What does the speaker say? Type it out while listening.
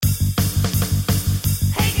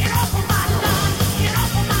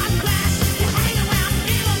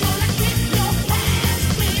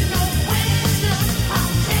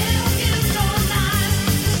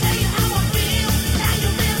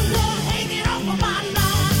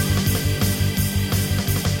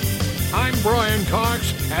I'm Brian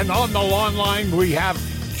Cox, and on the lawn line we have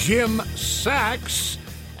Jim Sachs.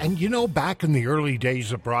 And you know, back in the early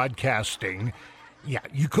days of broadcasting,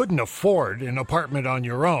 you couldn't afford an apartment on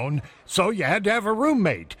your own, so you had to have a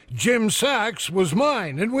roommate. Jim Sachs was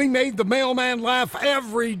mine, and we made the mailman laugh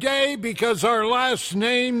every day because our last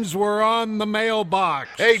names were on the mailbox.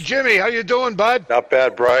 Hey, Jimmy, how you doing, bud? Not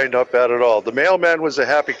bad, Brian, not bad at all. The mailman was a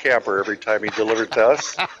happy camper every time he delivered to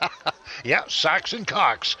us. Yeah, Sachs and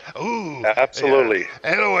Cox. Ooh. Absolutely.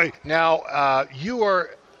 Yeah. Anyway, now you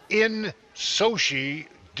are in Sochi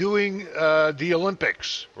doing the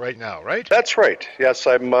Olympics right now, right? That's right. Yes,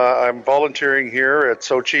 I'm volunteering here at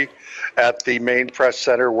Sochi at the main press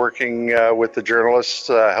center, working with the journalists,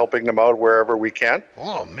 helping them out wherever we can.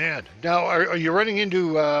 Oh, man. Now, are you running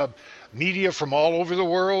into media from all over the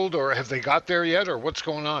world, or have they got there yet, or what's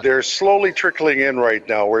going on? They're slowly trickling in right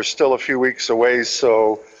now. We're still a few weeks away,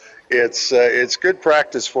 so it's good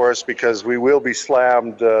practice for us because we will be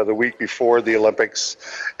slammed the week before the Olympics,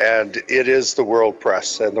 and it is the world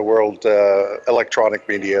press and the world electronic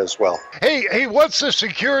media as well. Hey, what's the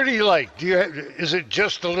security like? Is it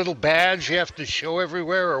just a little badge you have to show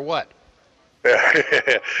everywhere, or what?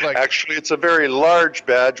 Actually, it's a very large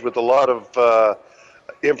badge with a lot of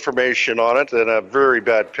information on it and a very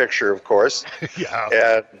bad picture, of course.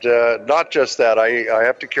 Yeah. And not just that, I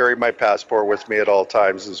have to carry my passport with me at all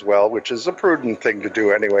times as well, which is a prudent thing to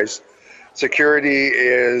do anyways. Security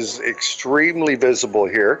is extremely visible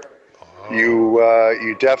here. Oh.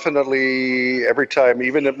 You definitely, every time,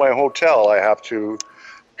 even at my hotel, I have to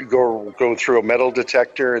go through a metal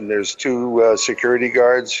detector, and there's two security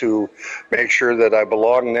guards who make sure that I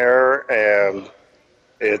belong there, and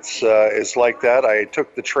it's like that. I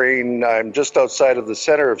took the train. I'm just outside of the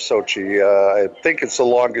center of Sochi. I think it's the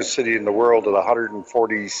longest city in the world at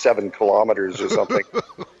 147 kilometers or something.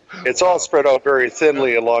 It's all spread out very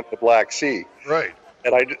thinly along the Black Sea. Right.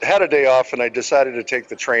 And I had a day off, and I decided to take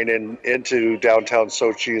the train into downtown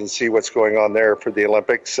Sochi and see what's going on there for the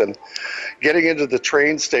Olympics. And getting into the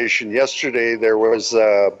train station yesterday, there was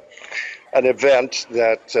an event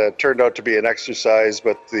that turned out to be an exercise,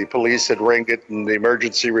 but the police had ringed it, and the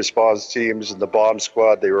emergency response teams and the bomb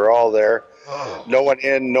squad, they were all there. Oh. No one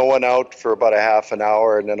in, no one out for about a half an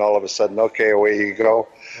hour, and then all of a sudden, okay, away you go.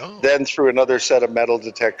 Oh. Then through another set of metal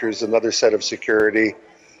detectors, another set of security,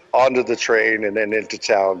 onto the train and then into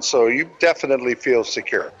town. So you definitely feel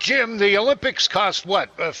secure. Jim, the Olympics cost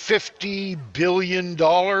what, $50 billion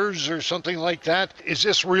or something like that? Is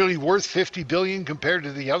this really worth $50 billion compared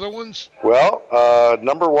to the other ones? Well,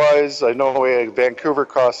 number-wise, I know Vancouver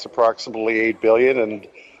costs approximately $8 billion, and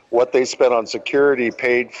what they spent on security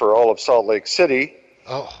paid for all of Salt Lake City.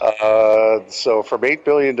 Oh. So from $8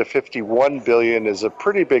 billion to $51 billion is a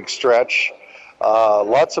pretty big stretch.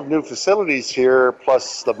 Lots of new facilities here,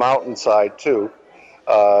 plus the mountainside too.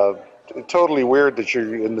 Totally weird that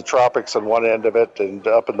you're in the tropics on one end of it and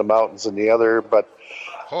up in the mountains on the other. But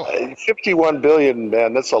 51 billion,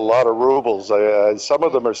 man, that's a lot of rubles. Some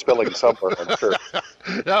of them are spilling somewhere, I'm sure.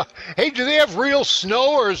 Now, hey, do they have real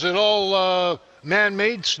snow, or is it all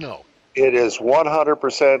man-made snow? It is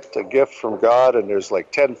 100% a gift from God, and there's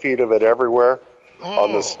like 10 feet of it everywhere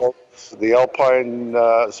on the slopes. The alpine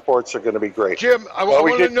sports are going to be great. Jim, I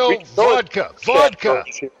want to know vodka.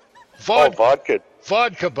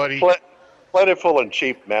 Vodka, buddy. Plentiful and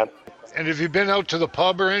cheap, man. And have you been out to the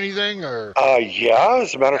pub or anything? Or yeah,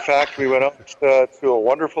 as a matter of fact, we went out to a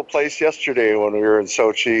wonderful place yesterday when we were in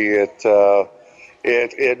Sochi.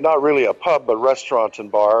 It not really a pub, but restaurant and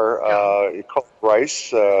bar. It's called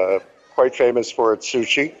Rice, quite famous for its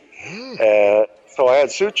sushi. So I had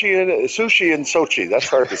sushi in Sochi. That's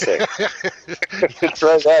hard to say.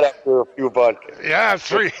 Try that after a few vodka. Yeah,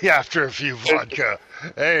 after a few vodka.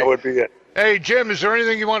 Hey, that would be it. Hey, Jim, is there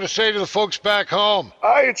anything you want to say to the folks back home?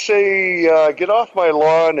 I'd say get off my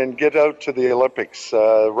lawn and get out to the Olympics.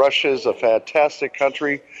 Russia's a fantastic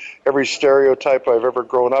country. Every stereotype I've ever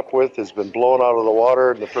grown up with has been blown out of the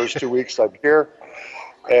water in the first 2 weeks I'm here.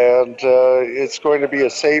 And it's going to be a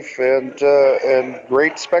safe and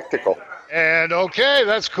great spectacle. And okay,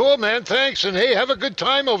 that's cool, man. Thanks. And hey, have a good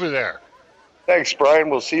time over there. Thanks, Brian.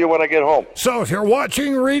 We'll see you when I get home. So if you're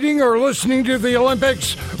watching, reading, or listening to the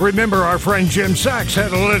Olympics, remember our friend Jim Sachs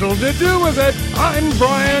had a little to do with it. I'm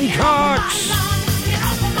Brian Cox.